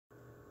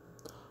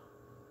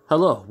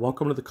Hello,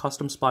 welcome to the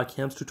Custom Spy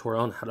Cams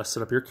tutorial on how to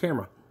set up your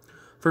camera.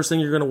 First thing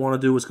you're going to want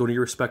to do is go to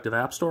your respective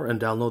app store and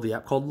download the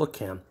app called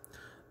Lookcam.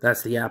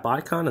 That's the app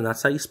icon, and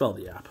that's how you spell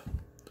the app.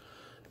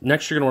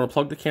 Next, you're going to want to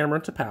plug the camera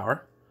into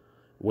power,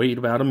 wait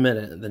about a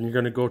minute, and then you're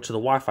going to go to the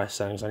Wi-Fi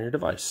settings on your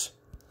device.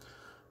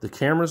 The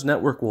camera's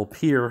network will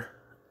appear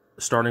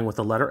starting with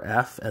the letter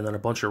F and then a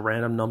bunch of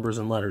random numbers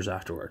and letters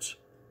afterwards.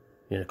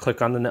 You're going to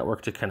click on the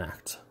network to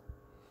connect.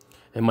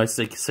 It might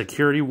say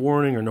security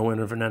warning or no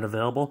internet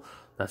available.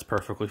 That's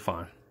perfectly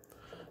fine.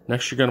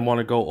 Next, you're going to want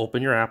to go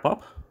open your app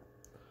up,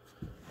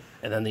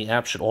 and then the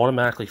app should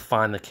automatically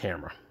find the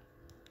camera.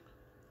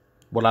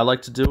 What I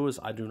like to do is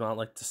I do not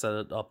like to set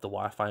it up the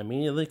Wi-Fi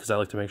immediately because I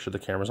like to make sure the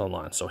camera's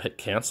online. So hit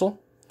cancel,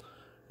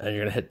 and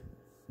you're going to hit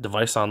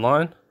device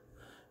online,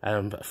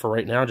 and for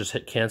right now, just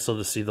hit cancel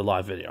to see the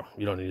live video.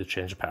 You don't need to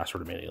change the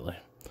password immediately,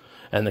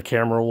 and the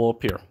camera will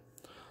appear.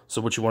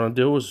 So what you want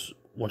to do is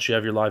once you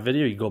have your live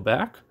video, you go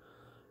back,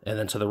 and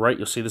then to the right,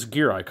 you'll see this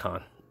gear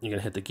icon. You're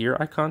going to hit the gear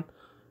icon.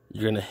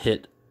 You're going to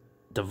hit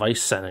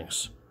device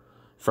settings.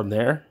 From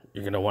there,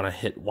 you're going to want to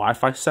hit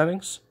Wi-Fi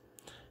settings.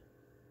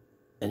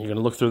 And you're going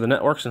to look through the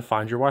networks and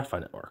find your Wi-Fi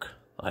network.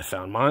 I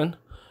found mine.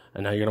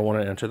 And now you're going to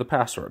want to enter the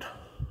password.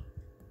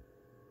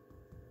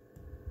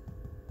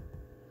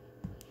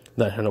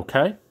 Then hit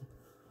OK.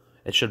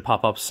 It should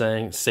pop up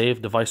saying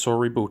save device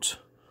or reboot.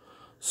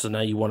 So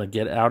now you want to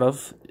get out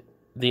of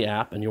the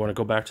app and you want to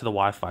go back to the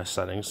Wi-Fi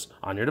settings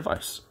on your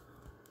device.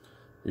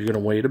 You're going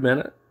to wait a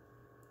minute.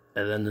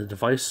 And then the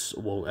device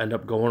will end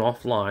up going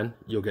offline.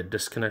 You'll get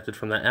disconnected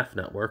from that F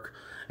network,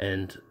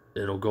 and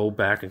it'll go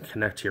back and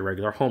connect to your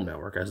regular home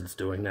network as it's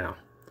doing now.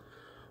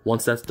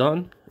 Once that's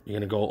done, you're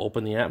going to go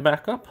open the app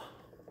back up.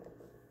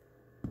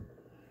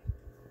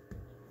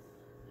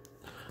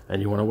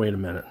 And you want to wait a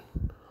minute.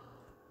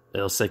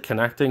 It'll say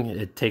connecting.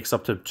 It takes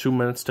up to 2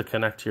 minutes to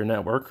connect to your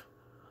network.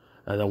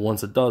 And then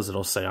once it does,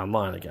 it'll say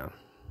online again.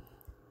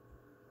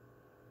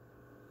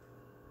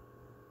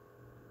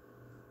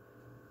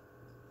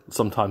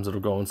 Sometimes it'll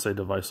go and say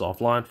device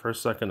offline for a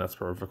second. That's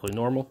perfectly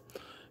normal.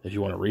 If you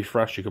want to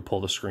refresh, you can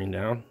pull the screen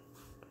down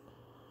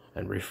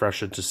and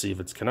refresh it to see if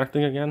it's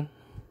connecting again.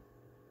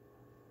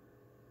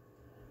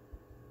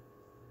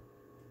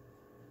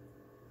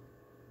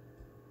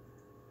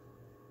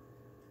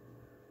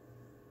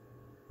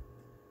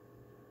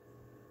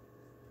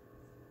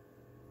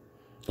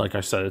 Like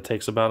I said, it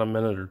takes about a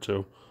minute or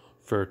two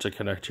for it to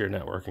connect to your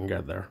network and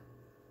get there.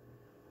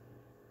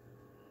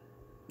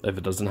 If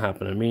it doesn't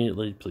happen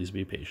immediately, please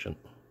be patient.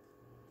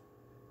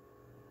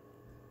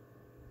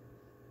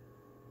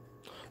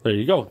 There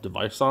you go,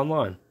 device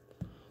online.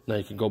 Now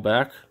you can go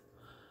back,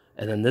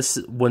 and then this,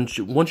 once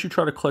you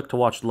try to click to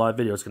watch the live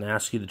video, it's going to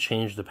ask you to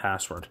change the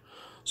password.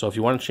 So if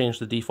you want to change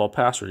the default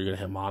password, you're going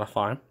to hit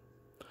modify.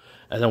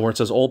 And then where it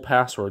says old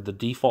password, the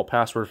default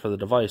password for the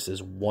device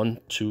is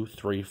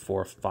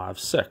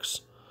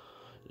 123456.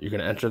 You're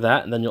going to enter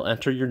that, and then you'll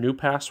enter your new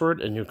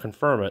password, and you'll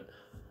confirm it.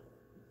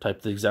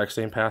 Type the exact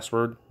same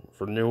password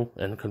for new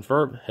and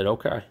confirm. Hit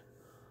OK.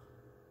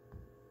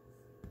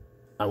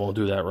 I won't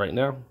do that right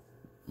now.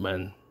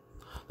 And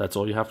that's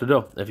all you have to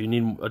do. If you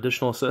need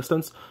additional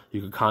assistance,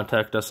 you can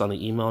contact us on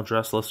the email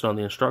address listed on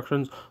the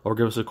instructions or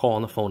give us a call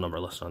on the phone number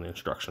listed on the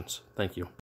instructions. Thank you.